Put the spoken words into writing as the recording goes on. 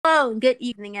Hello and good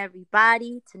evening,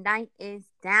 everybody. Tonight is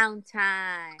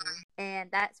downtime, and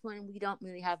that's when we don't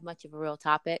really have much of a real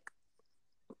topic,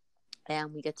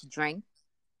 and we get to drink,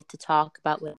 to talk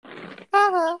about what.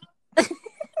 Uh-huh.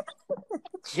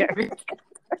 Jerk.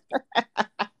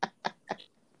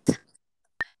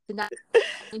 Tonight, we're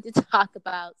going to talk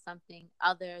about something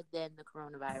other than the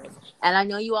coronavirus, and I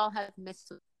know you all have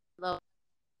missed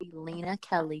Lena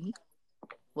Kelly.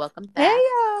 Welcome Hey, back.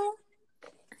 y'all.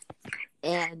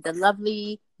 And the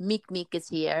lovely Meek is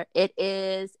here. It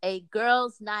is a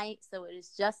girls' night, so it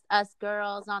is just us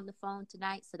girls on the phone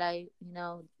tonight. So that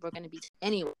we're gonna be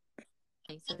anyway.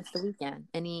 So it's the weekend.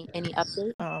 Any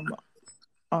update?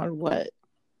 On what?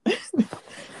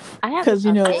 I have Because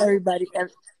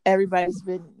everybody's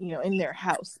been in their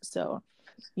house. So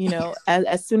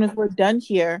as soon as we're done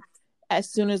here,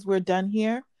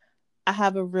 I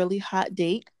have a really hot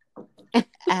date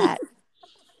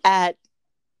at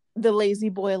the Lazy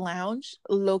Boy Lounge,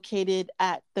 located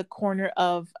at the corner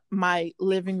of my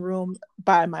living room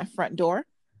by my front door.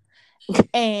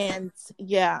 And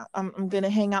yeah, I'm gonna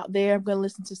hang out there. I'm gonna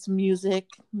listen to some music.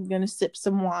 I'm gonna sip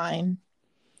some wine.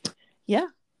 Yeah,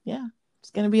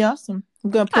 it's gonna be awesome.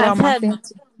 I'm gonna put on my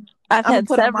fancy. I'm gonna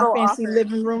put on my fancy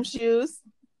living room shoes.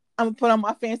 I'm gonna put on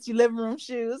my fancy living room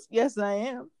shoes. Yes, I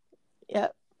am.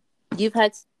 Yep.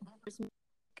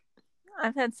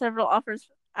 I've had several offers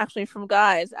actually from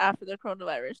guys after the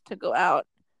coronavirus to go out.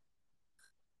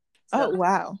 Oh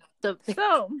wow. So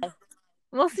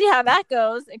we'll see how that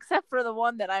goes, except for the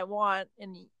one that I want,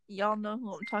 and y'all know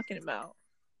who I'm talking about.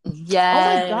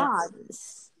 Yes. Oh my God.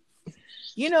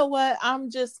 You know what? I'm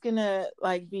just gonna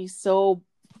be so.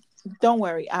 Don't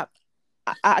worry. I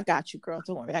got you, girl.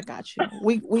 Don't worry. I got you.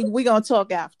 We gonna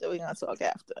talk after.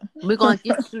 We're gonna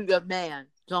get to your man.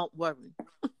 Don't worry.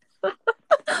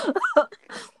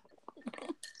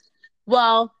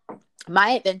 Well, my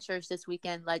adventures this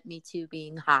weekend led me to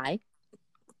being high.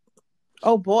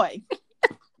 Oh boy.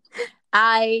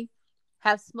 I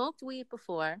have smoked weed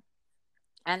before,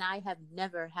 and I have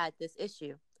never had this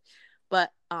issue.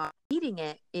 But eating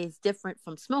it is different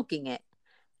from smoking it.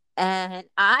 And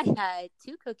I had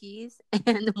 2 cookies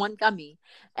and 1 gummy.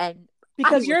 And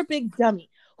because you're a big dummy.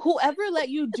 Whoever let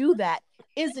you do that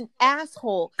is an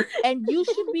asshole, and you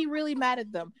should be really mad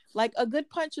at them. Like, a good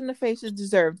punch in the face is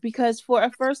deserved, because for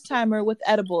a first timer with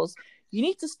edibles, you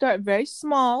need to start very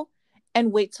small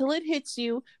and wait till it hits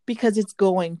you, because it's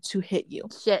going to hit you.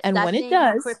 Shit, and when it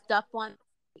does, crept up on,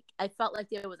 I felt like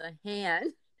there was a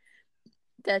hand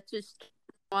that just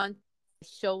on my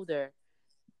shoulder.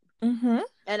 Mm-hmm.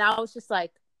 And I was just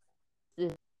like,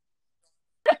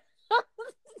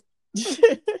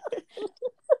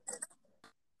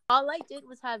 all I did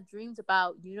was have dreams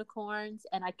about unicorns,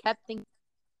 and I kept thinking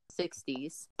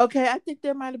 60s. Okay, I think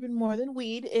there might have been more than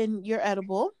weed in your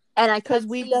edible. And I kept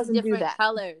seeing different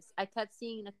colors. I kept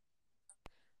seeing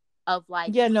of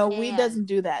weed doesn't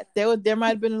do that. There might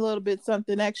have been a little bit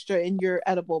something extra in your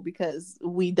edible, because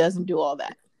weed doesn't do all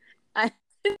that.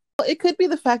 It could be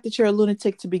the fact that you're a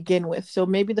lunatic to begin with, so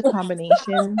maybe the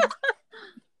combination.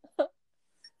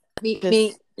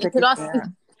 It could also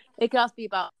be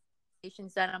about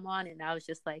patients that I'm on, and I was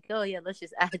just like, oh yeah, let's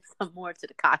just add some more to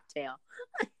the cocktail.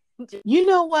 You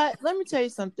know what? Let me tell you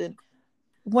something.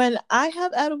 When I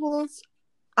have edibles,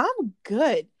 I'm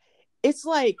good. It's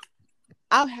like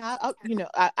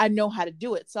I know how to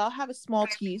do it. So I'll have a small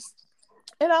piece,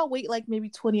 and I'll wait like maybe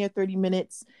 20 or 30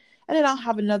 minutes, and then I'll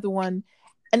have another one,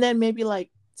 and then maybe like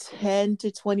 10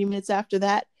 to 20 minutes after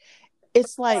that.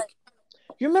 It's like,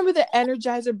 you remember the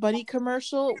Energizer Bunny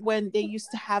commercial when they used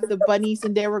to have the bunnies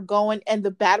and they were going and the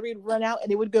battery would run out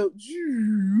and it would go.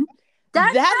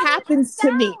 That happens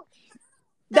to me.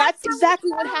 That's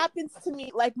exactly what happens to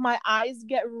me. Like, my eyes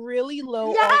get really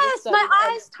low. Yes, my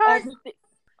eyes turn,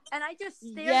 and I just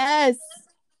stare. Yes.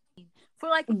 For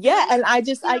like and I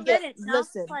get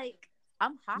listen. Like,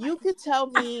 I'm high. You could tell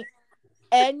me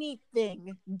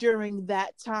anything during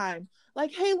that time.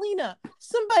 Like, hey, Lena,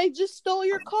 somebody just stole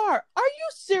your car. Are you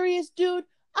serious, dude?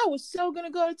 I was so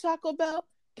gonna go to Taco Bell.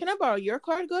 Can I borrow your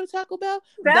car to go to Taco Bell?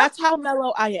 That's how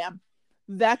mellow I am.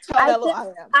 That's how mellow I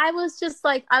am. I was just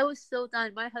like, I was so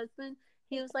done. My husband,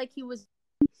 he was like,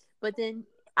 but then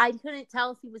I couldn't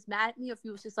tell if he was mad at me or if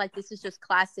he was just like, this is just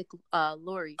classic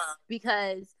Lori,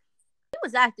 because he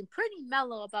was acting pretty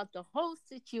mellow about the whole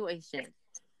situation.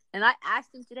 And I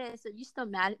asked him today, I said, you still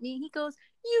mad at me? He goes,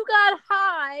 you got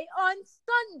high on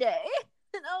Sunday.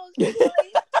 And I was like,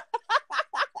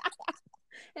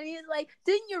 and he was like,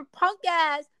 didn't your punk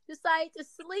ass decide to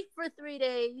sleep for 3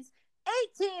 days,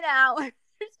 18 hours,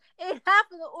 ate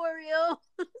half of the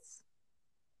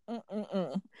Oreos?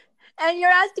 And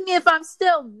you're asking me if I'm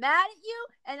still mad at you.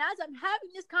 And as I'm having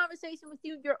this conversation with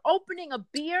you, you're opening a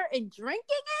beer and drinking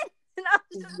it. And I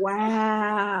was just,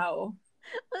 Wow.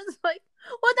 I was like,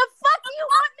 what the fuck do you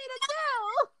want me to do?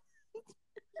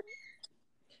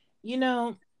 You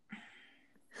know,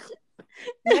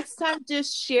 next time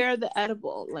just share the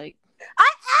edible. Like,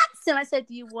 I asked him. I said,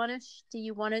 "Do you want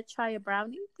to try a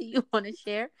brownie? Do you want to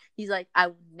share?" He's like, "I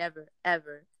would never,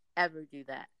 ever, ever do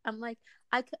that." I'm like,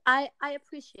 I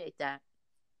appreciate that.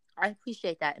 I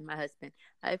appreciate that in my husband.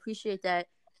 I appreciate that.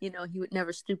 He would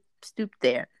never stoop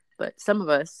there. But some of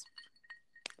us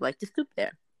like to stoop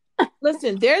there.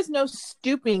 listen, there's no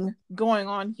stooping going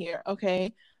on here.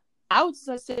 Okay, I would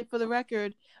just say for the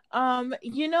record,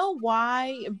 you know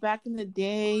why back in the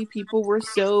day people were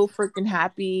so freaking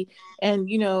happy and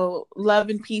love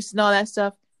and peace and all that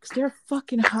stuff? Because they're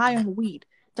fucking high on weed.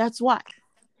 That's why.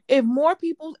 If more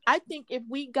people, I think if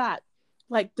we got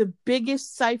like the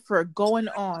biggest cipher going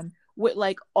on with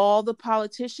like all the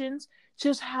politicians,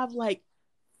 just have like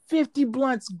 50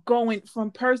 blunts going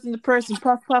from person to person,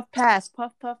 puff, puff, pass,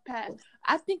 puff, puff, pass.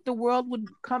 I think the world would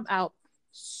come out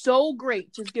so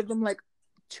great. Just give them like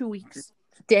 2 weeks.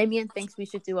 Damien thinks we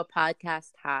should do a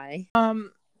podcast high. I mean,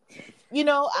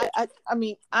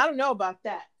 I don't know about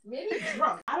that. Maybe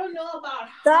drunk. I don't know about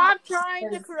Stop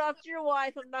trying to corrupt your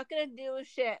wife. I'm not gonna do a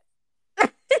shit.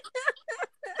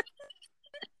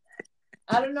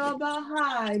 I don't know about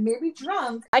high. Maybe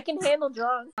drunk. I can handle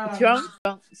drunk. Drunk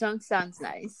sounds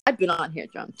nice. I've been on here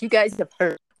drunk. You guys have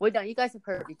heard. Wait, no, you guys have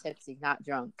heard me tipsy, not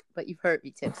drunk, but you've heard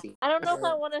me tipsy. I don't know if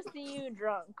I want to see you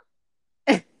drunk.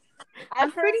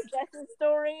 I've heard Jess's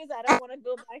stories. I don't want to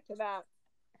go back to that.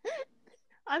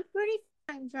 I'm pretty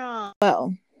drunk.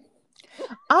 Well,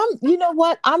 you know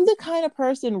what? I'm the kind of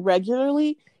person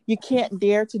regularly you can't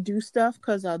dare to do stuff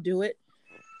because I'll do it.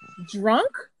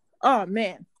 Drunk? Oh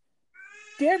man.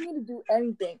 Dare me to do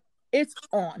anything. It's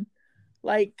on.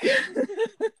 Like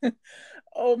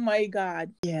oh my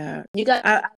god. Yeah. You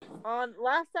got on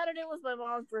last Saturday was my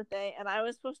mom's birthday, and I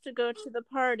was supposed to go to the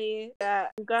party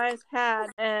that you guys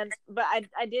had, but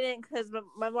I didn't because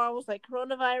my mom was like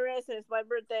coronavirus and it's my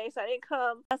birthday, so I didn't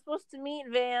come. I was supposed to meet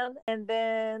Van, and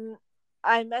then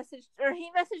he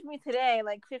messaged me today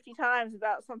like 50 times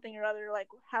about something or other, like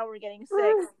how we're getting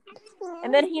sick.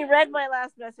 And then he read my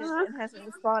last message and hasn't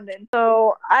responded.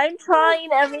 So I'm trying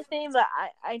everything, but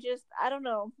I don't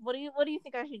know. What do you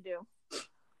think I should do?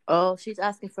 Oh, she's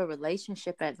asking for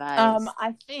relationship advice.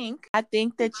 I think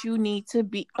that you need to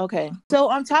be okay. So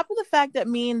on top of the fact that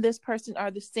me and this person are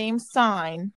the same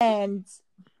sign and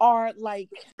are like,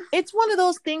 it's one of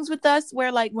those things with us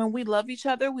where like when we love each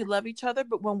other,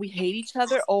 but when we hate each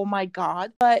other, oh my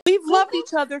god. But we've loved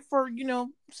each other for,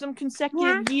 some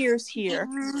consecutive years here.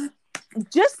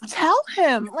 Just tell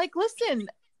him, like, listen,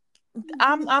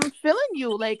 I'm feeling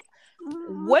you. Like,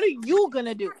 what are you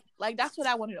gonna do? Like, that's what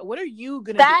I want to know. What are you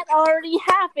gonna do? That already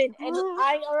happened, and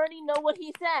I already know what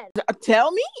he said.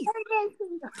 Tell me.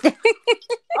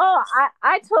 Oh,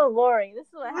 I told Lori. This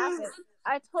is what happened.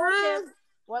 I told him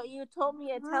what you told me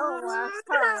to tell him last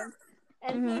time,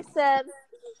 and he said,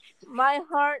 "My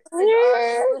heart is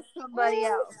already with somebody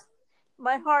else.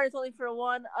 My heart is only for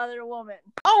one other woman."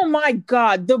 Oh my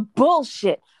god, the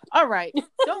bullshit. All right,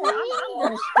 don't worry. I'm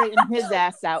gonna straighten his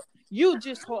ass out. You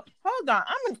just hold on.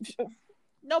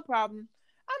 No problem.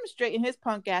 I'm gonna straighten his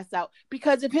punk ass out,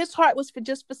 because if his heart was for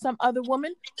some other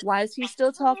woman, why is he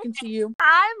still talking to you?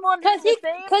 I'm wondering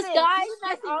because guys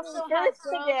can also have have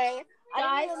girls. today.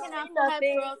 Guys can also have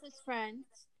girls as friends.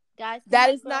 That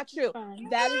is not true.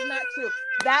 That is not true.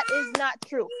 That is not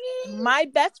true. My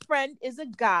best friend is a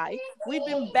guy. We've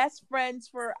been best friends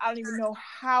for I don't even know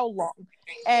how long.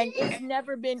 And it's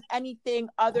never been anything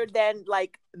other than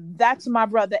like, that's my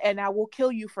brother and I will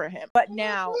kill you for him. But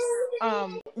now,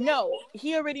 no,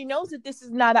 he already knows that this is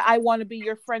not a I want to be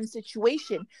your friend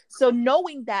situation. So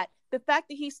knowing that, the fact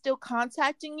that he's still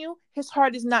contacting you, his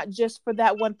heart is not just for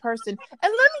that one person. And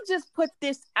let me just put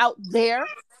this out there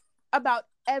about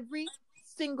every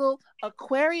single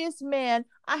Aquarius man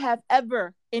I have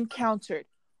ever encountered.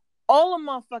 All of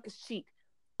motherfuckers cheat.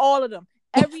 All of them.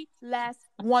 Every last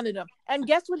one of them. And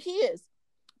guess what he is?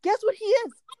 Guess what he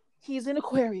is? He's an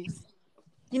Aquarius.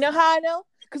 You know how I know?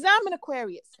 Because I'm an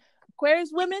Aquarius.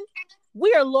 Aquarius women,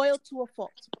 we are loyal to a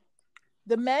fault.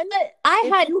 The men, I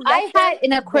had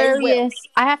an Aquarius.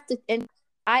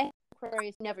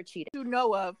 Aquarius never cheated. You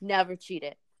know of. Never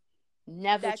cheated.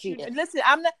 Never cheated. Listen,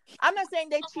 I'm not saying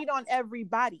they cheat on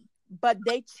everybody, but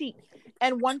they cheat.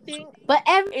 And one thing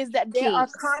is that they are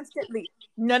constantly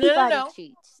no.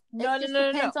 Cheats.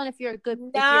 It depends on if you're a good.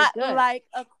 Not like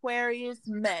Aquarius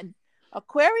men.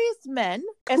 Aquarius men,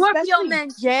 Scorpio especially men.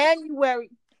 January.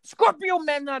 Scorpio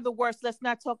men are the worst. Let's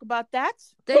not talk about that.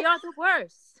 They are the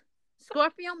worst.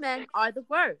 Scorpio men are the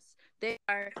worst. They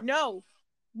are. No.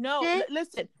 Eh?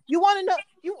 Listen, you want to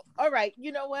know? All right,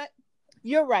 you know what?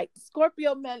 You're right.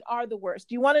 Scorpio men are the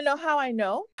worst. You want to know how I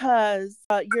know? Because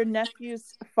your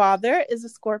nephew's father is a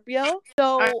Scorpio.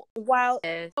 So while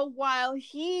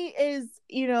he is,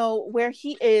 where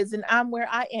he is and I'm where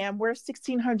I am, we're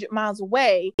 1,600 miles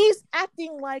away. He's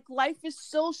acting like life is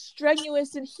so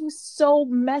strenuous and he's so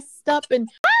messed up. And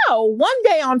wow, one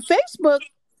day on Facebook,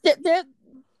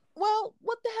 well,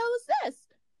 what the hell is this?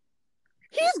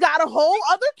 He's got a whole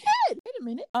other kid. Wait a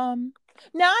minute.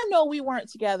 Now I know we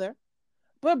weren't together.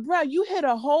 But bro, you hit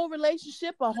a whole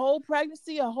relationship, a whole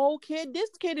pregnancy, a whole kid.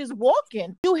 This kid is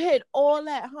walking. You hit all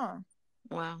that, huh?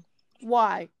 Wow.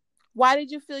 Why? Why did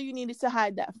you feel you needed to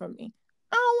hide that from me?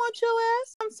 I don't want your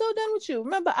ass. I'm so done with you.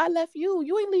 Remember, I left you.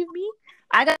 You ain't leave me.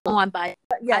 I got on by.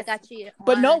 Yes. I got you.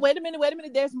 But no, wait a minute.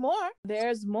 There's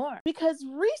more. Because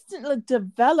recent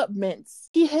developments,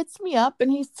 he hits me up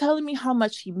and he's telling me how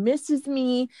much he misses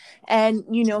me. And,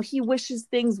 he wishes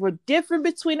things were different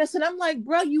between us. And I'm like,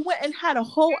 bro, you went and had a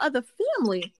whole other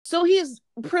family. So he's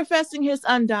professing his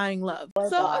undying love.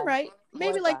 All right.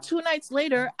 Maybe like 2 nights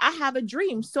later, I have a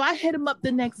dream. So I hit him up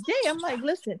the next day. I'm like,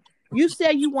 listen, you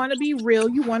said you want to be real.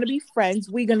 You want to be friends.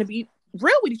 We're going to be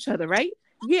real with each other, right?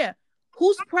 Yeah.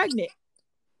 Who's pregnant?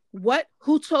 What?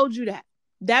 Who told you that?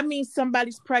 That means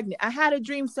somebody's pregnant. I had a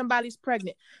dream somebody's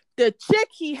pregnant. The chick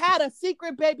he had a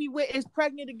secret baby with is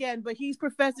pregnant again, but he's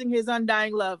professing his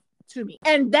undying love to me.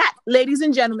 And that, ladies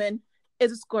and gentlemen,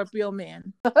 is a Scorpio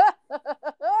man.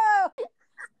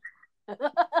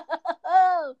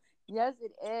 Yes,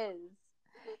 it is.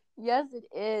 Yes, it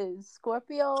is.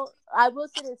 Scorpio, I will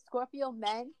say that Scorpio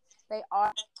men, they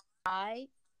are high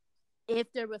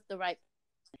if they're with the right person.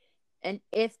 And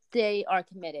if they are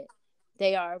committed,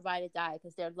 they are ride or die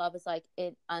because their love is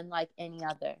unlike any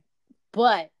other.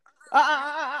 But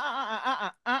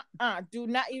do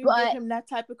not even give him that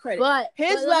type of credit. But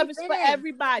his love is for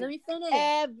everybody. Let me finish.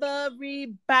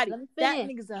 Everybody. Let me That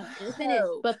finish. nigga's a finish.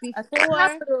 hoe. But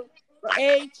before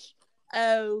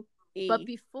HOE. But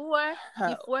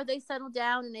before they settle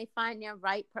down and they find their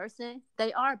right person,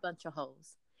 they are a bunch of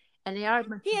hoes. And they are.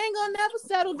 He ain't gonna never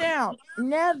settle down.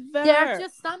 Never. There's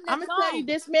just some that I'm gonna tell you,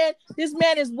 this man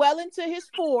is well into his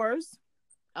 4s.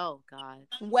 Oh God.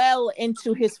 Well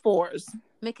into his 4s.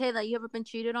 Michaela, you ever been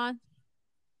cheated on?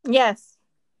 Yes.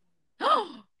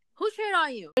 Who cheated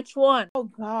on you? Which one? Oh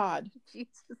God.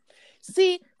 Jesus.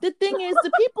 See, the thing is, the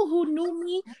people who knew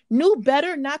me knew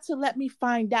better not to let me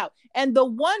find out. And the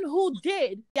one who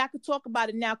did, I could talk about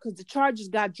it now because the charges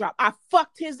got dropped. I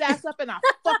fucked his ass up and I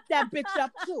fucked that bitch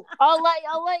up too. I'll let you.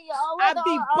 I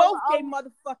beat both their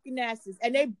motherfucking asses,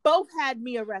 and they both had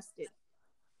me arrested.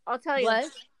 I'll tell you.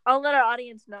 What? I'll let our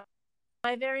audience know.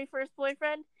 My very first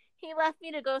boyfriend, he left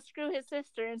me to go screw his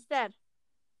sister instead.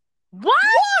 What?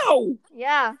 Whoa!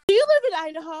 Yeah. Do you live in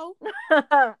Idaho?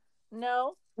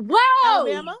 No. Whoa!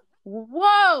 Alabama?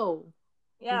 Whoa!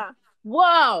 Yeah.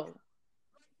 Whoa!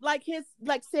 Like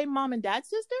same mom and dad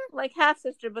sister? Like half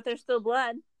sister, but they're still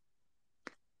blood.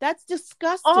 That's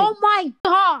disgusting. Oh my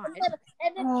God!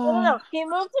 And then no, he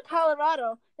moved to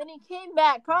Colorado. Then he came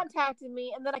back, contacted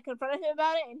me, and then I confronted him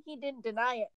about it, and he didn't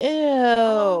deny it. Ew.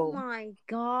 Oh my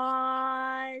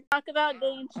God! Talk about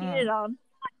getting cheated on.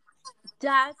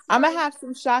 I'm gonna have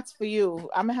some shots for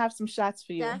you.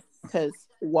 Because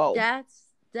whoa.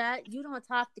 That you don't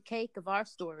top the cake of our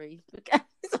stories because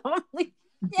only.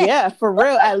 Yeah, for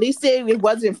real. At least it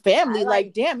wasn't family.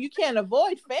 Like, damn, you can't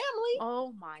avoid family.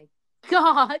 Oh my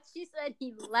God. She said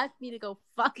he left me to go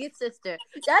fuck his sister.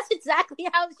 That's exactly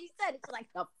how she said it. It's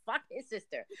like to fuck his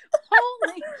sister.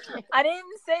 Holy shit. I didn't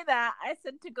say that. I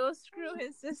said to go screw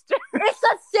his sister. It's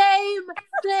the same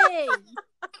thing.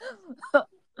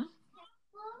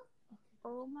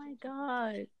 Oh my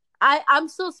God. I'm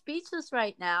so speechless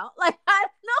right now. Like, I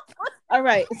don't know. All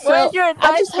right. So Where's your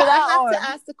advice for that I one? have to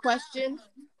ask the question.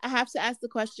 I have to ask the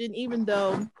question, even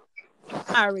though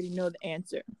I already know the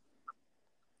answer.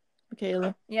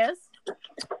 Kayla. Yes.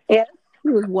 Yeah. He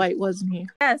was white, wasn't he?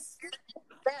 Yes.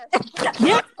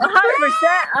 Yeah.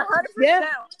 100%.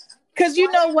 Yeah. Because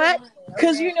you know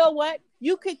what?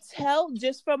 You could tell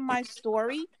just from my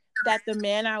story that the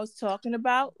man I was talking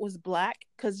about was black,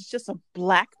 because it's just a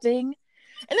black thing.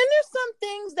 And then there's some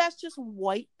things that's just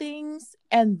white things,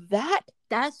 and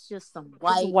that's just some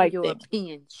white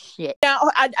European shit. Now,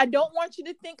 I don't want you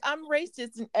to think I'm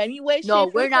racist in any way, shape, or form.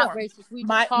 No, we're not racist. We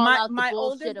just call out the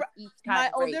bullshit of each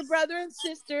kind of race. My older brother and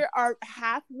sister are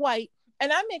half white,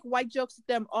 And I make white jokes with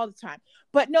them all the time.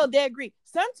 But no, they agree.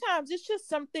 Sometimes it's just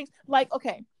some things like,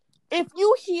 okay, if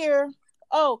you hear,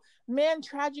 oh, man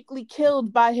tragically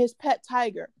killed by his pet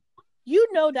tiger, you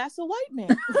know that's a white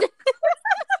man.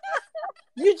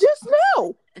 You just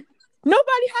know.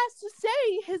 Nobody has to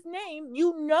say his name.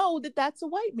 You know that that's a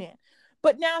white man.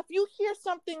 But now if you hear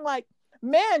something like,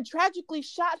 man tragically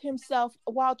shot himself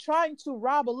while trying to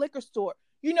rob a liquor store,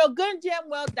 you know good and damn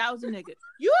well that was a nigga.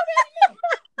 You already know.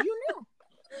 You know.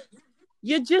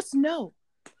 You just know.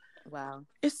 Wow.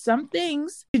 It's some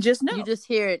things you just know. You just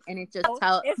hear it and it just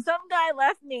tells. If some guy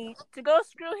left me to go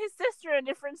screw his sister in a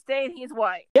different state, he's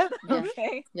white. Yeah.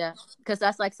 Okay. Yeah. Because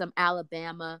that's like some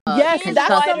Alabama. Yes, He's that's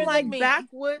whiter some than like me.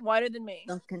 backwoods. Whiter than me.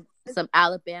 Some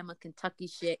Alabama, Kentucky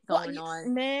shit going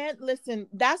on. Man, listen,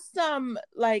 that's some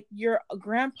like your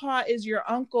grandpa is your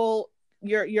uncle,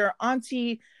 your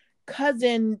auntie,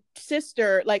 cousin,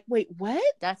 sister. Like, wait, what?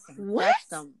 That's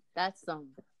some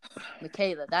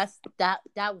Michaela, that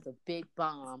was a big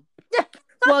bomb.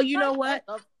 Well, you know what?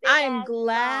 I am Big-ass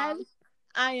glad. bomb.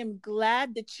 I am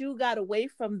glad that you got away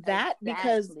from that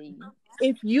because Exactly.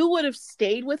 if you would have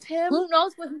stayed with him, Who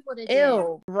knows what he would have done?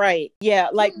 ew, right? Yeah,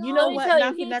 like you know Let me what? tell Not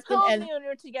you, for he nothing. told And me when we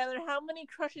were together how many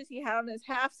crushes he had on his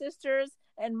half sisters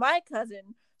and my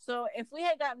cousin. So if we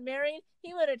had gotten married,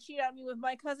 he would have cheated on me with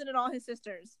my cousin and all his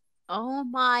sisters. Oh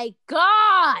my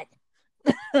God!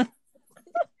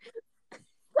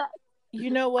 you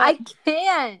know what? I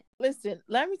can't. Listen,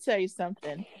 let me tell you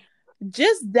something.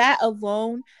 Just that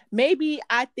alone, maybe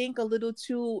I think a little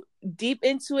too deep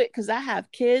into it because I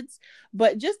have kids,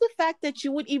 but just the fact that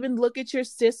you would even look at your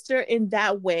sister in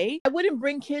that way, I wouldn't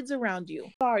bring kids around you.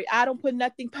 Sorry, I don't put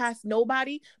nothing past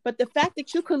nobody, but the fact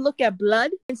that you could look at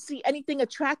blood and see anything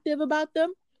attractive about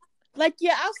them, like,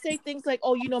 yeah, I'll say things like,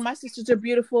 oh, you know, my sisters are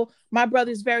beautiful. My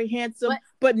brother's very handsome.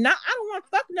 But not, I don't want to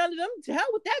fuck none of them. To hell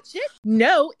with that shit.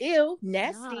 No, ew,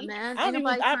 nasty. Nah, man. I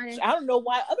don't know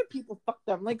why other people fuck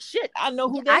them. Like, shit, I know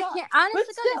who they are.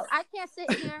 Honestly, I can't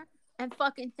sit here and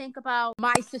fucking think about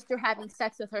my sister having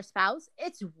sex with her spouse.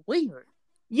 It's weird.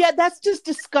 Yeah, that's just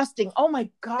disgusting. Oh my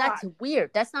God. That's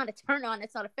weird. That's not a turn on.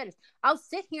 It's not a fetish. I'll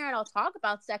sit here and I'll talk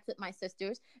about sex with my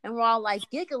sisters and we're all like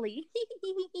giggly.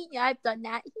 Yeah, I've done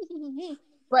that.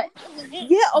 But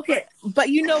yeah, okay. But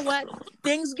you know what?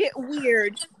 Things get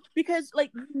weird because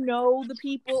like you know the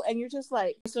people and you're just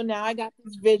like, so now I got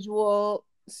this visual.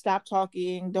 Stop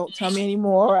talking. Don't tell me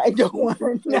anymore. I don't want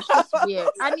to know. It's just weird.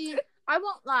 I mean, I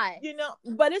won't lie. You know,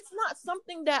 but it's not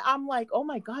something that I'm like, oh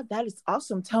my God, that is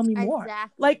awesome. Tell me more.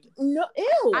 Exactly. Like, no,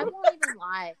 ew. I won't even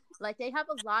lie. Like, they have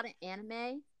a lot of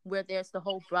anime where there's the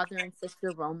whole brother and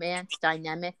sister romance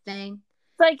dynamic thing.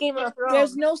 It's like Game of Thrones.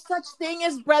 There's no such thing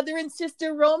as brother and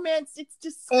sister romance. It's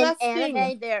disgusting. In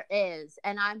anime, there is.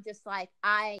 And I'm just like,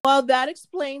 Well, that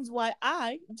explains why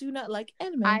I do not like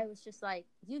anime. I was just like,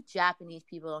 you Japanese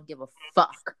people don't give a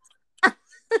fuck.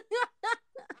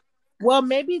 Well,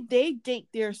 maybe they date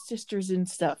their sisters and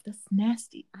stuff. That's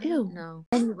nasty. Ew. No.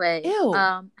 Anyway, ew.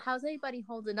 How's everybody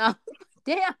holding up?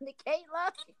 Damn,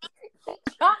 Michaela. Don't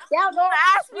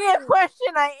ask me a question.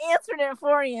 I answered it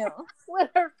for you. With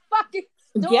her fucking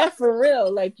story. Yeah, for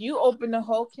real. Like, you opened a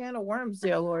whole can of worms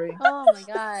there, Lori. Oh my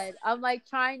God. I'm like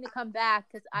trying to come back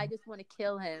because I just want to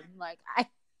kill him. Like,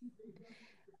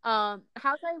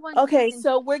 how's everyone? Okay,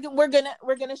 so we're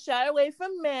gonna shy away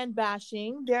from man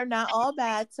bashing. They're not all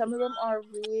bad. Some of them are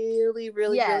really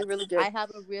good. I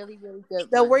have a really good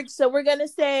one. So we're gonna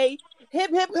say hip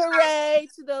hip hooray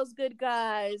to those good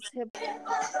guys. Hip.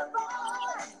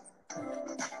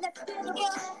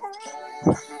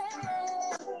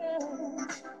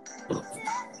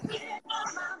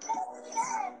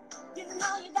 You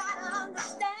know you gotta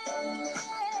understand.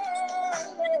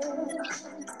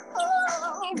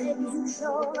 Maybe you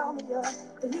know Romeo,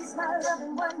 but he's my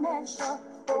loving one man show.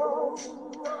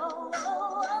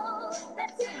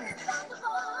 Let's hear it from the boy.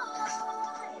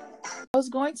 I was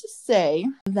going to say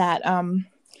that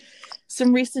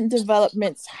some recent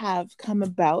developments have come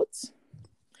about.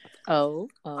 Oh.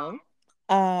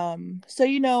 So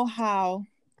you know how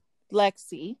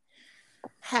Lexi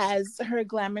has her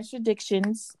Glamorous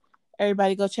Addictions.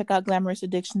 Everybody go check out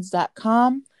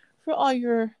glamourousaddictions.com for all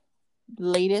your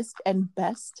latest and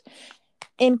best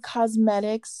in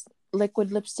cosmetics, liquid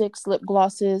lipsticks, lip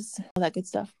glosses, all that good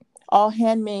stuff. All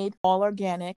handmade, all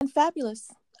organic, and fabulous.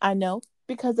 I know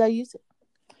because I use it.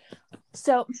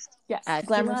 So, yes,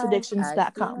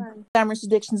 glamourousaddictions.com.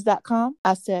 Glamourousaddictions.com.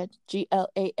 I said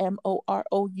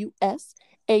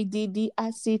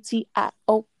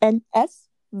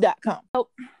glamourousaddictions.com. So,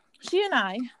 she and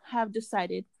I have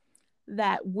decided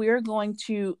that we're going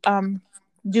to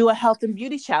do a health and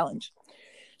beauty challenge.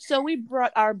 So we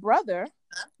brought our brother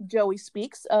Joey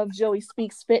Speaks of Joey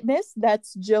Speaks Fitness.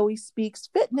 That's Joey Speaks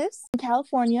Fitness in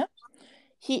California.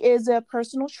 He is a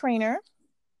personal trainer.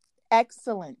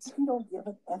 Excellent.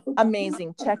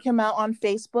 Amazing. Check him out on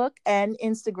Facebook and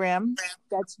Instagram.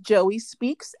 That's Joey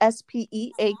Speaks,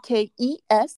 SPEAKES.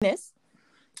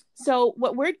 So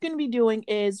what we're going to be doing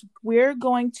is we're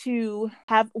going to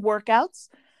have workouts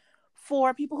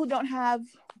for people who don't have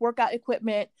workout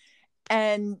equipment.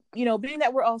 And, you know, being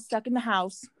that we're all stuck in the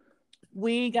house,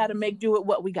 we got to make do with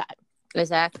what we got.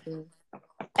 Exactly.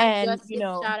 And, just you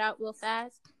know, shout out real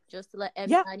fast, just to let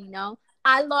everybody know.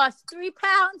 I lost 3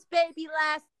 pounds, baby,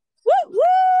 last. Woo, woo,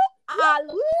 I lost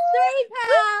 3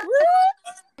 pounds.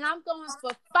 woo. And I'm going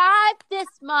for 5 this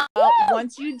month.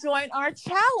 Once you join our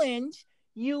challenge,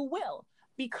 you will.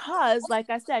 Because, like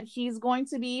I said, he's going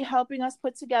to be helping us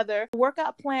put together a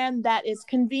workout plan that is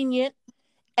convenient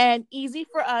and easy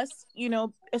for us, you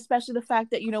know, especially the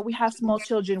fact that, you know, we have small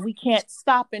children. We can't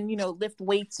stop and, you know, lift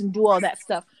weights and do all that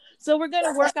stuff. So we're going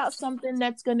to work out something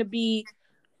that's going to be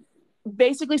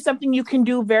basically something you can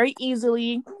do very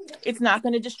easily. It's not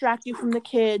going to distract you from the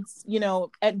kids, you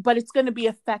know, but it's going to be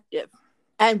effective.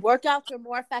 And workouts are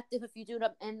more effective if you do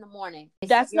them in the morning.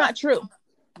 That's not true.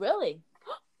 Really?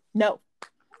 No,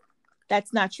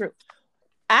 that's not true.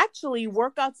 Actually,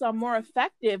 workouts are more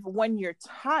effective when you're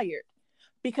tired.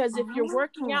 Because if you're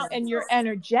working out and you're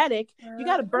energetic, you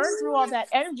got to burn through all that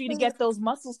energy to get those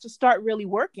muscles to start really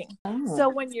working. So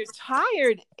when you're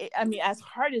tired, I mean, as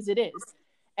hard as it is,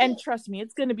 and trust me,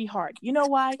 it's going to be hard. You know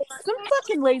why? 'Cause I'm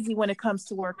fucking lazy when it comes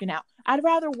to working out. I'd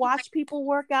rather watch people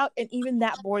work out, and even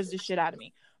that bores the shit out of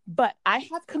me. But I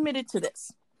have committed to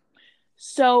this.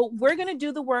 So we're going to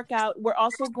do the workout. We're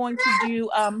also going to do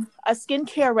a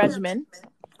skincare regimen,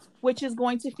 which is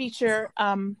going to feature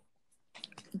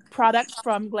products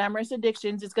from Glamorous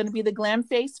Addictions. It's going to be the Glam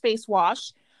Face face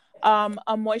wash,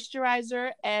 a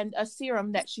moisturizer, and a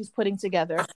serum that she's putting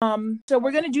together. So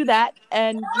we're going to do that,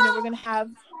 and you know, we're going to have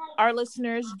our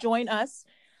listeners join us.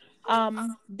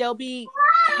 They'll be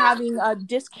having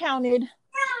discounted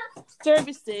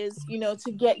services, you know,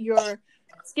 to get your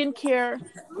skincare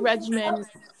regimen.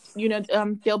 You know,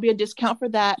 there'll be a discount for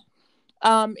that.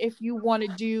 If you want to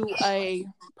do a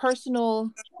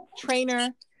personal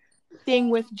trainer thing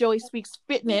with Joey Speaks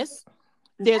Fitness,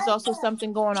 there's also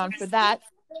something going on for that.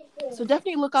 So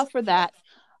definitely look out for that.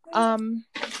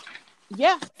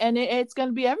 Yeah, and it's going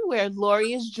to be everywhere.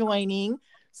 Lori is joining,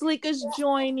 Salika's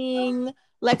joining,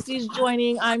 Lexi's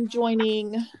joining, I'm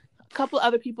joining, a couple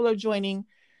other people are joining.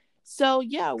 So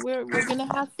yeah, we're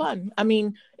gonna have fun. I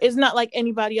mean, it's not like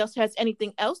anybody else has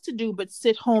anything else to do but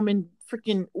sit home and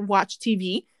freaking watch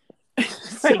TV.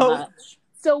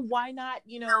 So why not,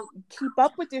 you know, keep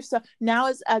up with your stuff? Now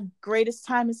is a greatest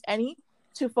time as any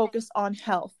to focus on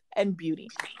health and beauty.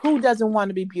 Who doesn't want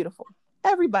to be beautiful?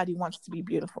 Everybody wants to be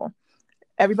beautiful.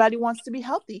 Everybody wants to be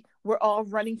healthy. We're all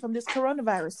running from this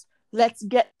coronavirus. Let's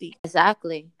get the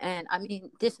Exactly. And I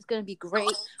mean, this is going to be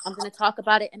great. I'm going to talk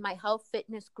about it in my health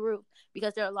fitness group,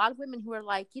 because there are a lot of women who are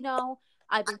like, you know,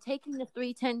 I've been taking the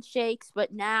 310 shakes,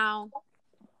 but now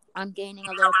I'm gaining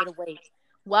a little bit of weight.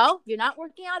 Well, you're not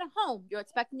working out at home. You're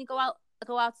expecting to go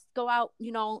out,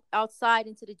 you know, outside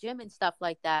into the gym and stuff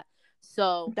like that.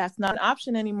 So that's not an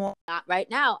option anymore. Not right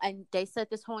now. And they said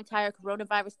this whole entire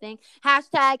coronavirus thing,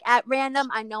 hashtag at random.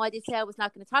 I know I did say I was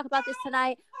not going to talk about this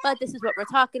tonight, but this is what we're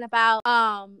talking about.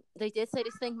 They did say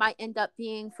this thing might end up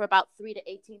being for about 3 to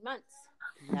 18 months.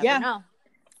 Never know.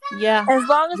 Yeah. As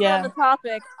long as we're on the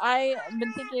topic, I've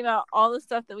been thinking about all the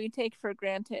stuff that we take for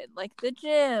granted, like the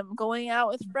gym, going out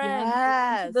with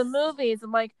friends, the movies.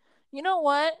 I'm like, you know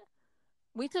what?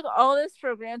 We took all this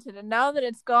for granted, and now that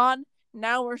it's gone,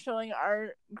 now we're showing our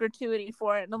gratuity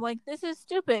for it. And I'm like, this is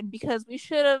stupid, because we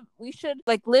should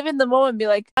like live in the moment and be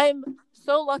like, I'm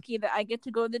so lucky that I get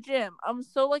to go to the gym. I'm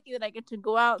so lucky that I get to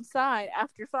go outside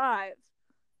after 5.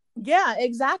 Yeah,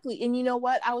 exactly. And you know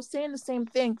what? I was saying the same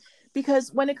thing,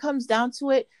 because when it comes down to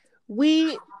it,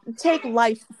 we take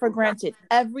life for granted.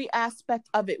 Every aspect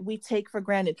of it, we take for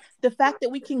granted. The fact that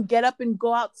we can get up and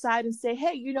go outside and say,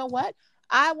 hey, you know what?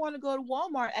 I want to go to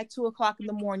Walmart at 2:00 in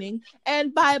the morning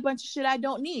and buy a bunch of shit I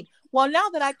don't need. Well, now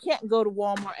that I can't go to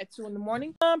Walmart at 2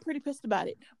 a.m, I'm pretty pissed about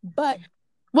it. But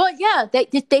well, yeah,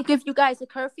 did they give you guys a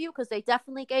curfew? Because they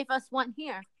definitely gave us one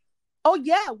here. Oh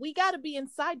yeah, we got to be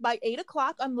inside by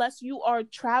 8:00 unless you are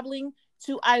traveling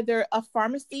to either a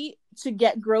pharmacy to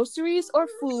get groceries or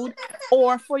food,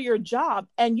 or for your job.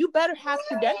 And you better have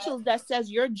credentials that says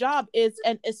your job is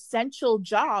an essential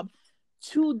job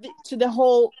to the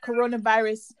whole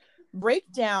coronavirus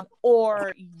breakdown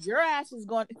or your ass is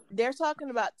going. They're talking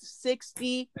about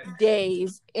 60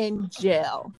 days in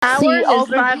jail. See, Ours is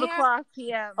over 5 here, o'clock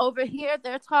p.m. over here,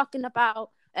 they're talking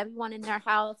about everyone in their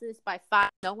houses by 5.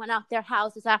 No one out their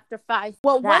houses after 5.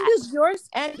 Well, when That. does yours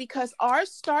end? Because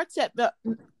ours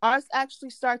actually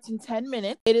starts in 10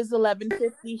 minutes. It is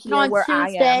 11:50 here on where I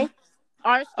Tuesday. am.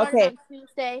 Ours started Okay. on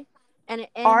Tuesday, and it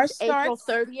Ours ends April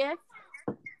starts. 30th.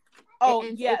 Oh It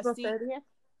ends yeah, April see, 30th.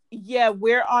 yeah,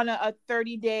 we're on a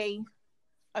 30-day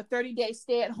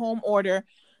stay-at-home order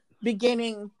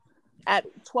beginning at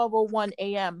 12:01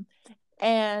 a.m.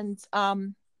 And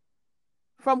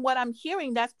from what I'm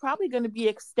hearing, that's probably going to be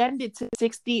extended to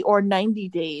 60 or 90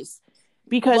 days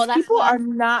because Well, that's people what are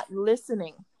not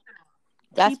listening.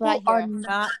 That's People what I are hear.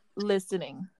 not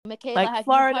listening. Michaela, Like have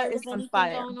Florida you heard is of on anything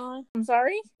fire. going on? I'm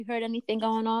sorry? You heard anything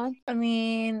going on? I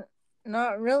mean,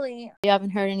 not really. You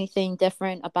haven't heard anything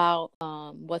different about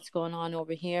what's going on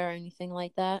over here or anything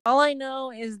like that? All I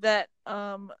know is that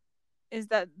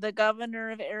the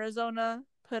governor of Arizona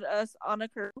put us on a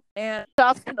curfew, and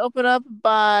shops can open up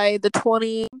by the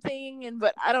 20 thing,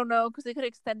 but I don't know because they could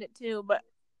extend it too, but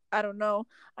I don't know.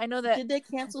 I know that Did they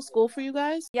cancel school for you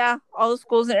guys? yeah, all the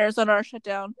schools in Arizona are shut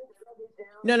down.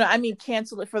 No, I mean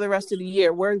cancel it for the rest of the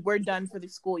year. We're done for the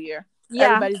school year.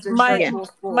 Yeah, Everybody's doing virtual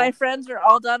school. my friends are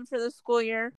all done for the school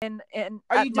year, and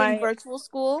Are you doing virtual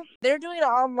school? They're doing it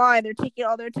online. They're taking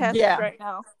all their tests right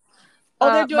now.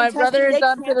 Oh, they're doing my testing. brother is They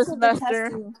done for the canceled the semester.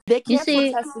 testing. They You canceled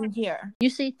see- testing here. You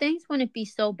see, things wouldn't be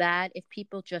so bad if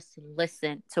people just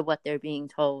listen to what they're being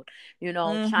told. You know,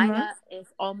 Mhm. China is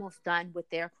almost done with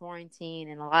their quarantine,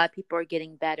 and a lot of people are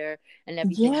getting better and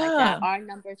everything like Yeah. that. Our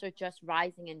numbers are just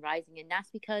rising, and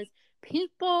that's because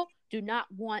people do not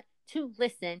want to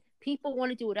listen. People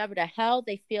want to do whatever the hell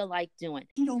they feel like doing.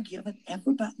 You don't give a F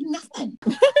about nothing.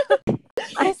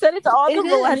 I said it to all the It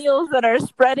is. millennials that are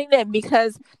spreading it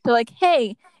because they're like,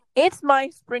 hey, it's my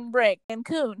spring break.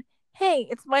 Cancun. Hey,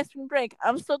 it's my spring break.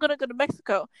 I'm still going to go to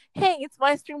Mexico. Hey, it's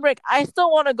my spring break. I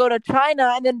still want to go to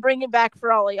China and then bring it back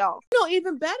for all of y'all. No,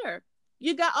 even better.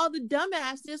 You got all the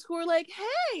dumbasses who are like,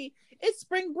 hey, it's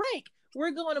spring break.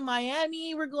 We're going to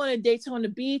Miami. We're going to Daytona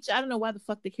Beach. I don't know why the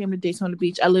fuck they came to Daytona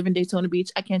Beach. I live in Daytona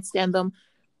Beach. I can't stand them.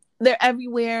 They're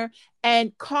everywhere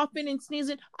and coughing and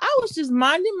sneezing. I was just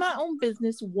minding my own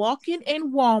business, walking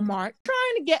in Walmart,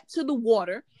 trying to get to the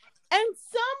water. And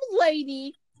some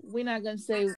lady, we're not going to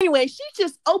say, anyway, she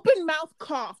just open mouth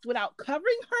coughed without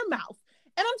covering her mouth.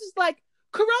 And I'm just like,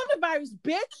 coronavirus,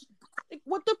 bitch. Like,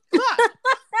 what the fuck?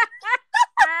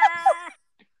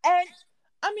 And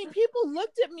I mean, people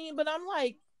looked at me, but I'm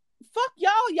like, fuck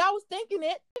y'all. Y'all was thinking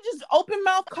it. You just open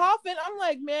mouth coughing. I'm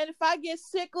like, man, if I get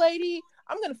sick, lady,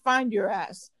 I'm gonna find your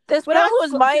ass. This But girl I who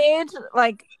was my age,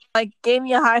 like gave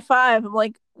me a high five. I'm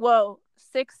like, whoa,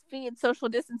 6 feet social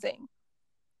distancing.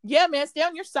 Yeah, man, stay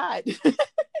on your side.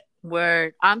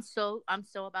 Word. I'm so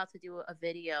about to do a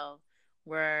video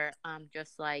where I'm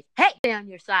just like, hey, stay on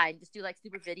your side. Just do like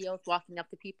stupid videos walking up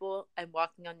to people and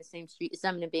walking on the same street as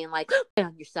them and being like, stay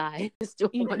on your side. Just do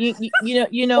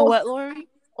you know what, Lori?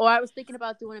 Or I was thinking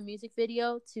about doing a music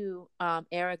video to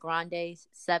Ariana Grande's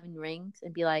 7 Rings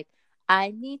and be like,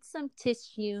 I need some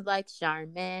tissue like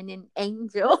Charmin and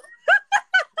Angel.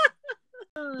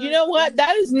 You know what?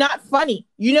 That is not funny.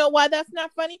 You know why that's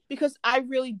not funny? Because I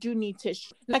really do need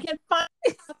tissue. And I can't find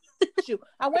tissue.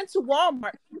 I went to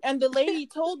Walmart and the lady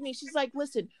told me, she's like,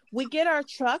 listen, we get our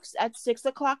trucks at 6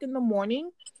 o'clock in the morning.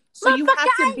 So you have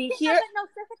to be here. No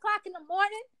 6 o'clock in the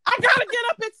morning. I gotta get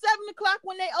up at 7 o'clock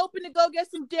when they open to go get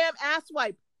some damn ass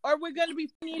wipe. Or we're gonna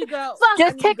need to go.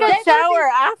 Just take a shower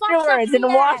afterwards and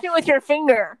wash it with your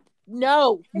finger.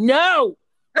 No. I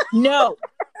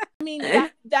mean,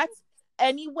 that's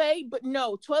anyway, but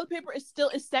no, toilet paper is still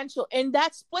essential. In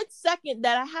that split second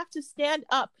that I have to stand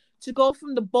up to go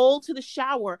from the bowl to the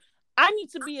shower, I need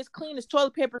to be as clean as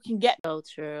toilet paper can get. So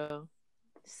true.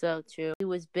 So true. Do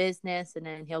his business and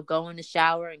then he'll go in the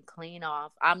shower and clean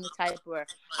off. I'm the type where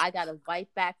I gotta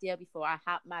wipe back there before I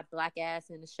hop my black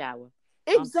ass in the shower.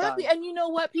 Exactly. And you know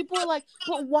what? People are like,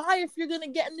 but why if you're gonna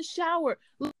get in the shower?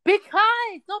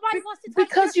 Because nobody wants to touch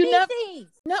because your you never.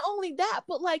 feces. Not only that,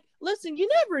 but like, listen, you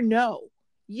never know.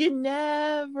 You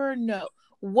never know.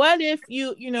 What if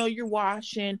you're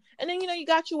washing and then you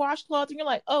got your washcloth and you're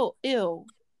like, oh, ew.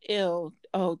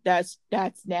 Oh, that's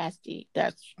nasty.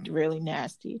 That's really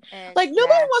nasty. Exactly. Like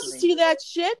nobody wants to see that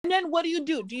shit. And then what do?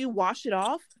 Do you wash it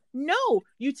off? No,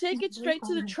 you take it straight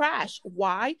to the trash.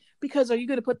 Why? Because are you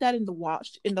going to put that in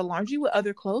the laundry with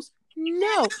other clothes?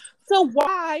 No. So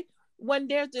why, when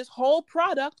there's this whole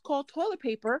product called toilet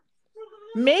paper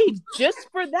made just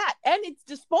for that and it's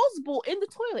disposable in the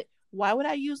toilet, why would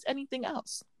I use anything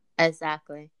else?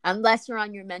 Exactly. Unless you're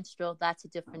on your menstrual, that's a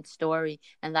different story,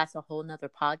 and that's a whole nother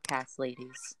podcast,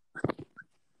 ladies.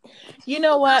 You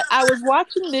know what? I was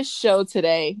watching this show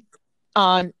today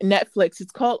on Netflix.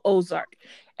 It's called Ozark.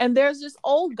 And there's this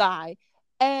old guy,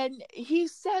 and he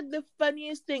said the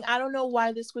funniest thing. I don't know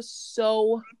why this was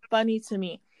so funny to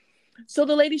me. So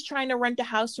the lady's trying to rent a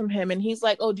house from him, and he's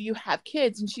like, "Oh, do you have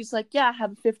kids?" And she's like, "Yeah, I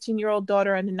have a 15-year-old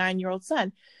daughter and a 9-year-old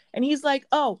son." And he's like,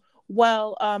 "Oh,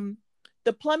 well,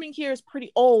 the plumbing here is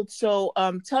pretty old, so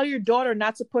tell your daughter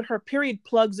not to put her period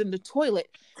plugs in the toilet."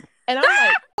 And I'm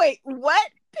like, "Wait,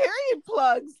 what? Period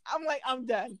plugs?" I'm like, "I'm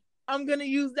done. I'm gonna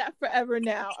use that forever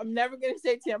now. I'm never gonna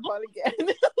say tampon again."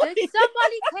 Did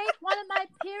somebody take one of my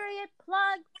period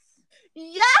plugs?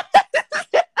 Yeah.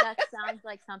 That sounds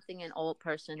like something an old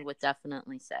person would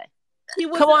definitely say.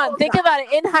 Come on, think about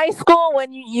it. In high school,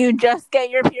 when you just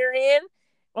get your period,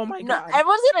 oh my god,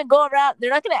 everyone's gonna go around. They're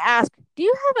not gonna ask, "Do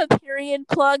you have a period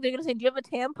plug?" They're gonna say, "Do you have a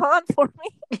tampon for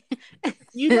me?"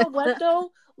 You know what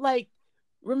though? Like,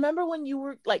 remember when you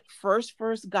were like first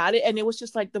got it, and it was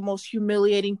just like the most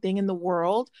humiliating thing in the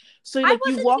world? So like I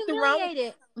wasn't you walked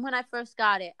humiliated when I first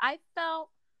got it. I felt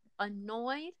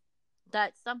annoyed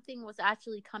that something was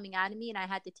actually coming out of me, and I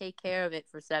had to take care of it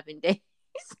for 7 days.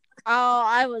 Oh,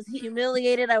 I was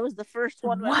humiliated. I was the first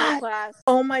one in my whole class.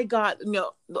 Oh my god,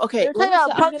 no. Okay, they're talking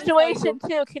about punctuation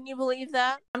too. Can you believe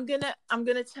that? I'm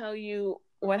gonna tell you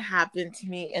what happened to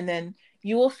me, and then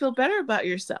you will feel better about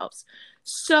yourselves.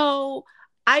 So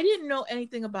I didn't know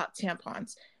anything about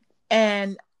tampons,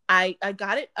 and I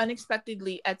got it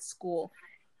unexpectedly at school,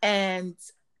 and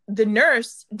the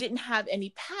nurse didn't have any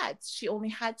pads. She only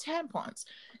had tampons.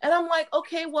 And I'm like,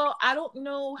 okay, well, I don't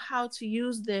know how to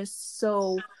use this,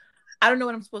 so I don't know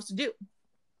what I'm supposed to do.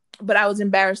 But I was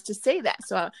embarrassed to say that.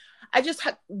 So I just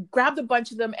grabbed a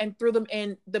bunch of them and threw them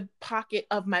in the pocket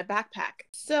of my backpack.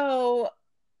 So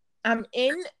I'm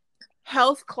in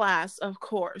health class, of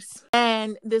course.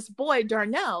 And this boy,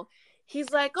 Darnell, he's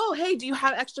like, "Oh, hey, do you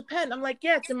have extra pen?" I'm like,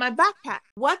 "Yeah, it's in my backpack."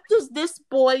 What does this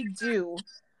boy do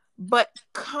but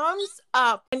comes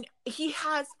up and he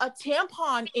has a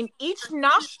tampon in each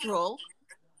nostril,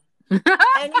 and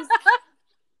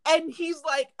he's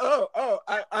like, oh,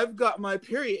 I've got my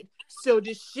period, so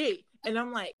does she. And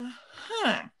I'm like,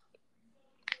 huh.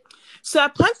 So I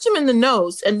punched him in the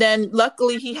nose, and then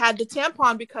luckily he had the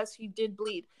tampon because he did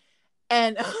bleed.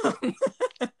 And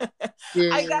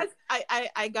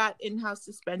I got in-house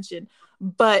suspension,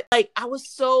 but like I was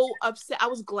so upset. I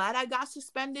was glad I got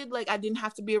suspended. Like I didn't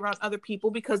have to be around other people,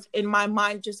 because in my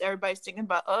mind, just everybody's thinking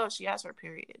about, oh, she has her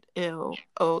period. Ew.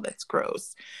 Oh, that's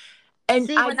gross. And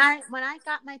see, when I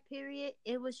got my period,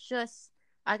 it was just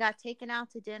I got taken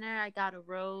out to dinner. I got a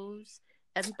rose.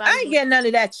 Everybody I ain't getting none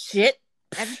of that shit.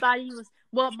 Everybody was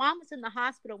Mom was in the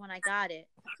hospital when I got it.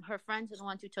 Her friends are the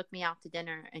ones who took me out to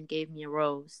dinner and gave me a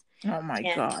rose. Oh my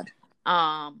god.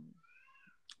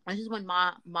 This is when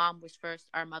our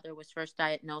mother was first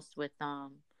diagnosed with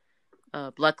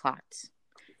blood clots,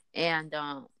 and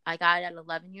I got it at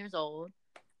 11 years old,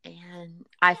 and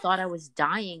I thought I was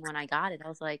dying when I got it. I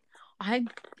was like, I'm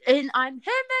hemorrhaging,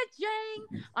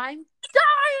 I'm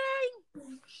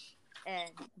dying.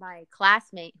 And my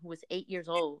classmate, who was 8 years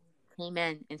old, came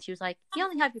in, and she was like, "You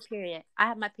only have your period. I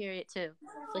have my period too."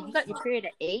 So you got your period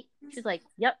at 8? She's like,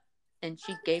 "Yep." And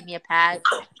she gave me a pad,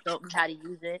 showed me how to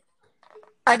use it.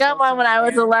 I got mine when I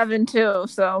was 11 too.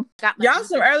 So y'all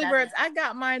some early birds. I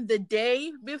got mine the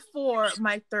day before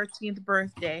my 13th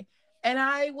birthday, and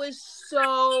I was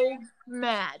so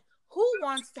mad. Who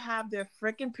wants to have their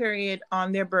freaking period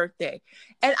on their birthday?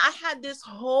 And I had this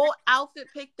whole outfit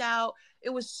picked out. It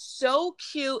was so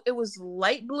cute. It was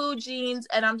light blue jeans,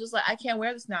 and I'm just like, I can't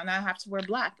wear this now. Now I have to wear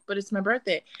black, but it's my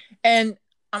birthday. And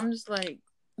I'm just like,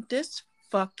 this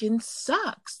fucking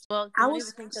sucks. Well, I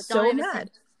was so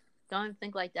mad. Don't even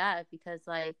think like that, because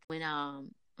like when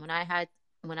I had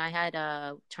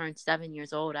turned 7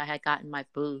 years old, I had gotten my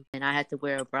boob, and I had to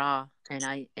wear a bra,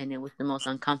 and it was the most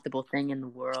uncomfortable thing in the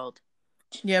world.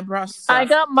 Yeah, bra. I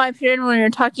got my period when you're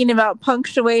talking about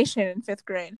punctuation in 5th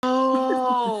grade.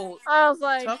 Oh, I was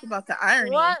like, talk about the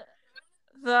irony. What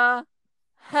the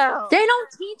hell? They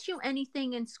don't teach you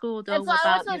anything in school though. And so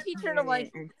I was a teacher, and I'm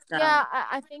like, yeah,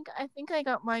 I think I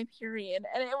got my period,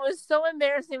 and it was so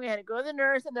embarrassing. We had to go to the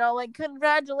nurse, and they're all like,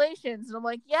 "Congratulations," and I'm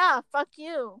like, "Yeah, fuck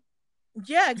you."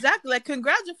 Yeah, exactly. Like,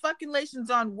 congratulations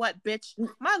on what, bitch?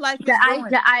 My life is going.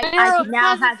 I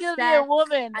now have sex. A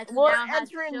woman. We're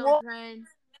entering children.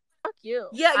 Fuck you.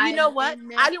 Yeah, you know what?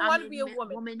 I didn't want to be a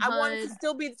woman. I wanted to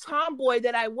still be the tomboy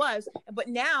that I was. But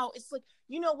now it's like,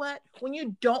 you know what? When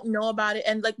you don't know about it,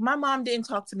 and like my mom didn't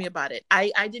talk to me about it.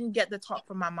 I didn't get the talk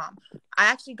from my mom. I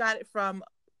actually got it from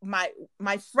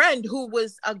my friend who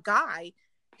was a guy,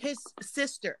 his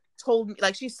sister told me,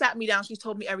 like, she sat me down, she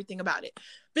told me everything about it,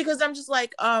 because I'm just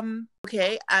like,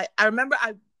 okay. I remember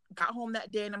I got home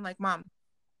that day and I'm like, Mom,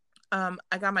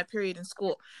 I got my period in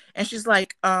school, and she's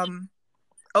like,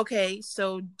 okay,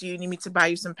 so do you need me to buy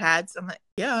you some pads? I'm like,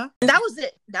 yeah. And that was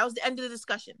it. That was the end of the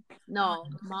discussion. No,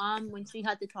 Mom, when she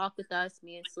had to talk with us,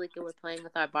 me and Salika were playing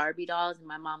with our Barbie dolls, and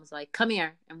my mom was like, come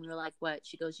here. And we were like, what?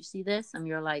 She goes, you see this? And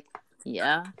we were like,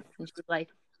 yeah. And she was like,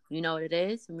 you know what it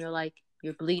is? And we were like,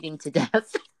 you're bleeding to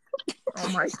death. Oh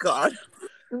my God.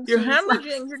 You're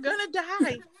hemorrhaging. You're going to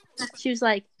die. She was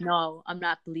like, no, I'm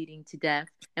not bleeding to death.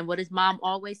 And what does Mom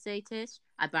always say, Tish?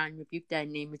 I bind and rebuke that in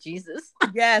the name of Jesus.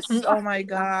 Yes. Oh my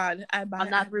God. I'm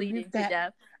not bleeding to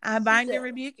death. I bind and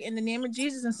rebuke in the name of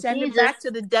Jesus and send it back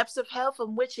to the depths of hell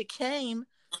from which it came.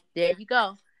 There you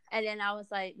go. And then I was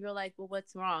like, you're like, well,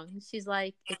 what's wrong? And she's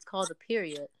like, it's called a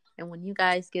period. And when you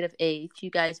guys get of age, you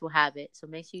guys will have it. So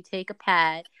make sure you take a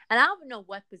pad. And I don't even know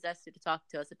what possessed her to talk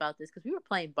to us about this, because we were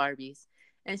playing Barbies.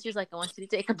 And she was like, I want you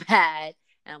to take a pad.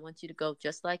 And I want you to go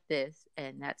just like this.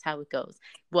 And that's how it goes.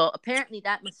 Well, apparently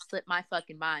that must slip my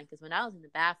fucking mind. Because when I was in the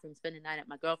bathroom spending the night at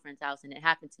my girlfriend's house and it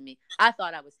happened to me, I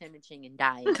thought I was hemorrhaging and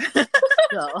dying.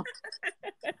 So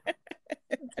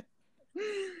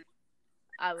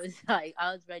I was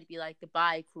ready to be like,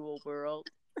 goodbye, cruel world.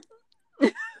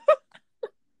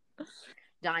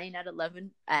 Dying at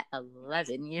 11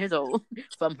 years old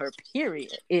from her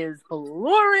period is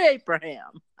Lori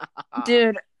Abraham.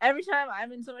 Dude, every time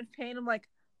I'm in so much pain, I'm like,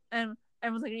 and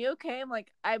everyone's like, are you okay? I'm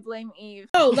like, I blame Eve.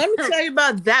 Oh, let me tell you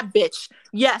about that bitch.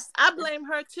 Yes, I blame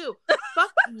her too.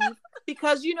 Fuck Eve.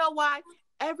 Because you know why?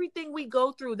 Everything we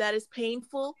go through that is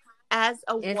painful as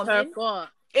a woman her fault.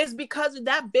 is because of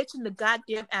that bitch and the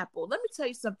goddamn apple. Let me tell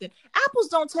you something. Apples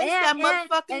don't taste that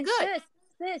motherfucking good.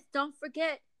 Sis, don't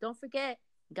forget.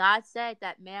 God said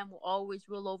that man will always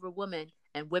rule over women,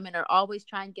 and women are always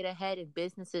trying to get ahead in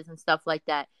businesses and stuff like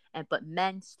that. But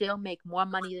men still make more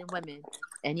money than women.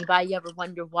 Anybody ever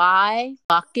wonder why?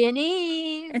 Fucking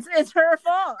Eve. It's her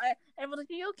fault. Everyone's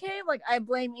like, are you okay? I'm like, I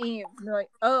blame Eve. And they're like,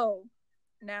 oh,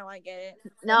 now I get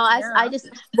it. No,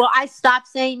 I stopped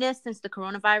saying this since the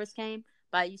coronavirus came.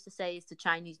 But I used to say it's the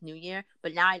Chinese New Year.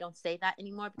 But now I don't say that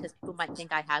anymore because people might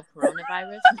think I have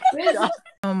coronavirus. So.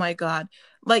 Oh my God.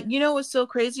 Like, you know what's so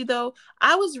crazy though?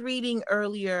 I was reading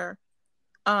earlier,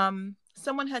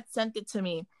 someone had sent it to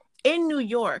me. In New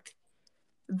York,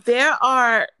 there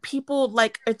are people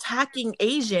like attacking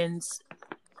Asians.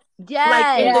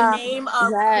 Like in the name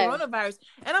of coronavirus.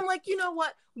 And I'm like, you know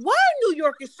what? Why New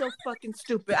York is so fucking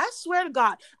stupid? I swear to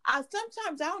God.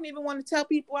 Sometimes I don't even want to tell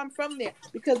people I'm from there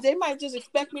because they might just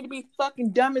expect me to be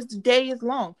fucking dumb as the day is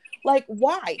long. Like,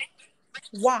 why?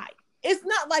 Why? It's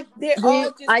not like they're all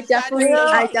just I definitely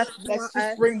let's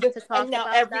just bring this, and now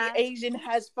every Asian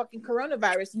has fucking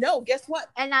coronavirus. No, guess what?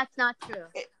 And that's not true.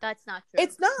 That's not true.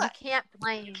 It's not.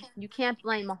 You can't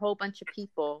blame a whole bunch of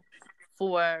people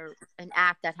for an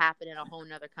act that happened in a whole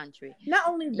nother country. Not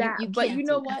only that, but you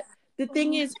know what? The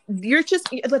thing is, you're just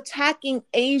attacking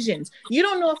Asians. You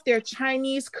don't know if they're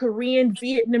Chinese, Korean,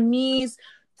 Vietnamese,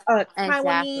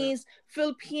 Taiwanese,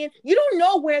 Philippine. You don't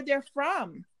know where they're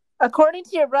from. According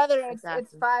to your brother,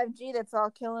 it's 5G that's all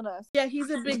killing us. Yeah,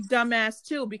 he's a big dumbass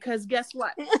too, because guess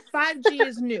what? 5G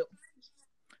is new.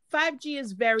 5G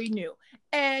is very new.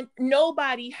 And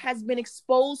nobody has been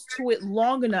exposed to it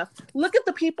long enough. Look at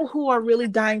the people who are really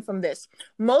dying from this.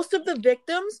 Most of the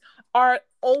victims are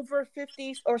over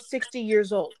 50 or 60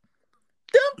 years old.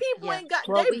 Them people ain't got,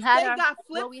 they got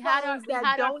flip phones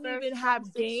that don't even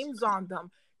have games on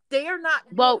them. They are not.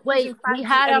 Well, wait, we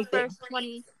had our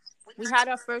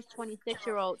first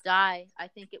 26-year-old die. I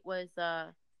think it was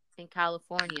in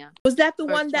California. Was that the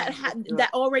one that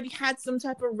already had some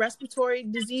type of respiratory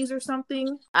disease or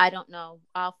something? I don't know.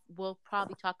 We'll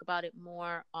probably talk about it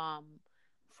more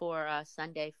for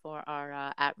Sunday for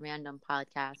our At Random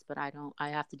podcast, but I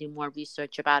have to do more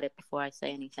research about it before I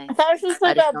say anything. I thought we were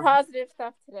supposed to talk about positive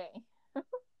stuff today.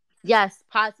 Yes,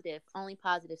 positive. Only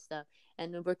positive stuff.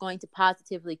 And we're going to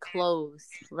positively close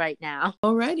right now.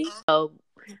 Alrighty. So,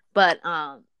 but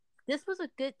this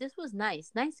was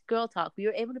nice girl talk. We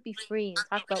were able to be free and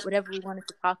talk about whatever we wanted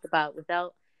to talk about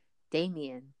without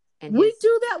Damien. And we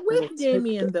do that with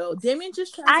Damien though. Damien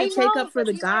just tries to take up for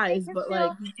the guys, but like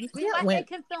you can't win. Make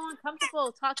him feel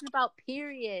uncomfortable talking about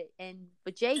period and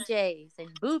JJs and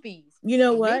boobies. You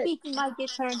know what? Maybe he might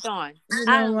get turned on. You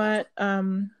know what?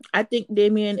 I think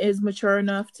Damien is mature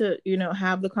enough to,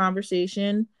 have the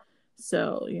conversation.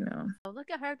 So,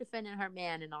 Look at her defending her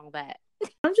man and all that.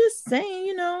 I'm just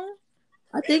saying,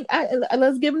 I think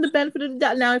let's give him the benefit of the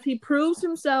doubt. Now, if he proves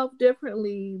himself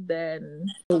differently, then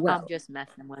I'm just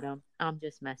messing with him.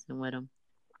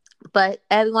 But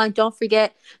everyone, don't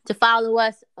forget to follow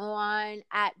us on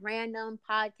at Random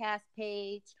Podcast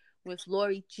page with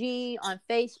Lori G on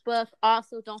Facebook.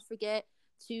 Also, don't forget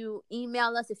to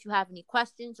email us if you have any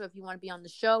questions or if you want to be on the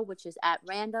show, which is at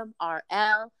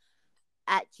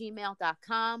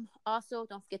randomrl@gmail.com. Also,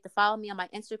 don't forget to follow me on my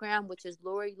Instagram, which is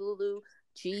Lori Lulu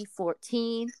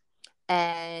G14.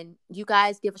 And you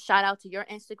guys give a shout out to your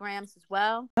Instagrams as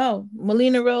well. Oh,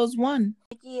 Melina Rose 1.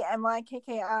 Nikki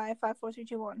MIKKI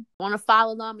 54321. Want to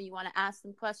follow them and you want to ask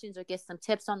them questions or get some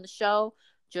tips on the show,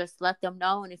 just let them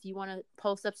know. And if you want to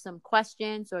post up some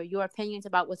questions or your opinions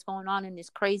about what's going on in this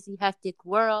crazy, hectic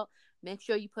world, make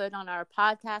sure you put it on our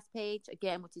podcast page,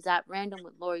 again, which is at Random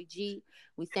with Lori G.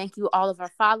 We thank you, all of our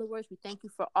followers. We thank you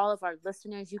for all of our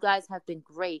listeners. You guys have been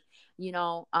great. You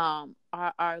know,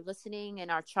 our listening and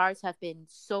our charts have been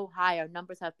so high. Our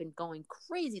numbers have been going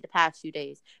crazy the past few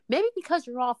days. Maybe because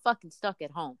you're all fucking stuck at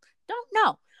home. Don't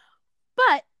know.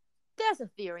 But there's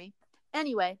a theory.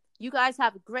 Anyway, you guys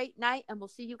have a great night, and we'll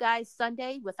see you guys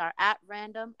Sunday with our At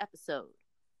Random episode.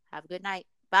 Have a good night.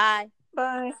 Bye.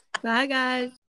 Bye. Bye, guys.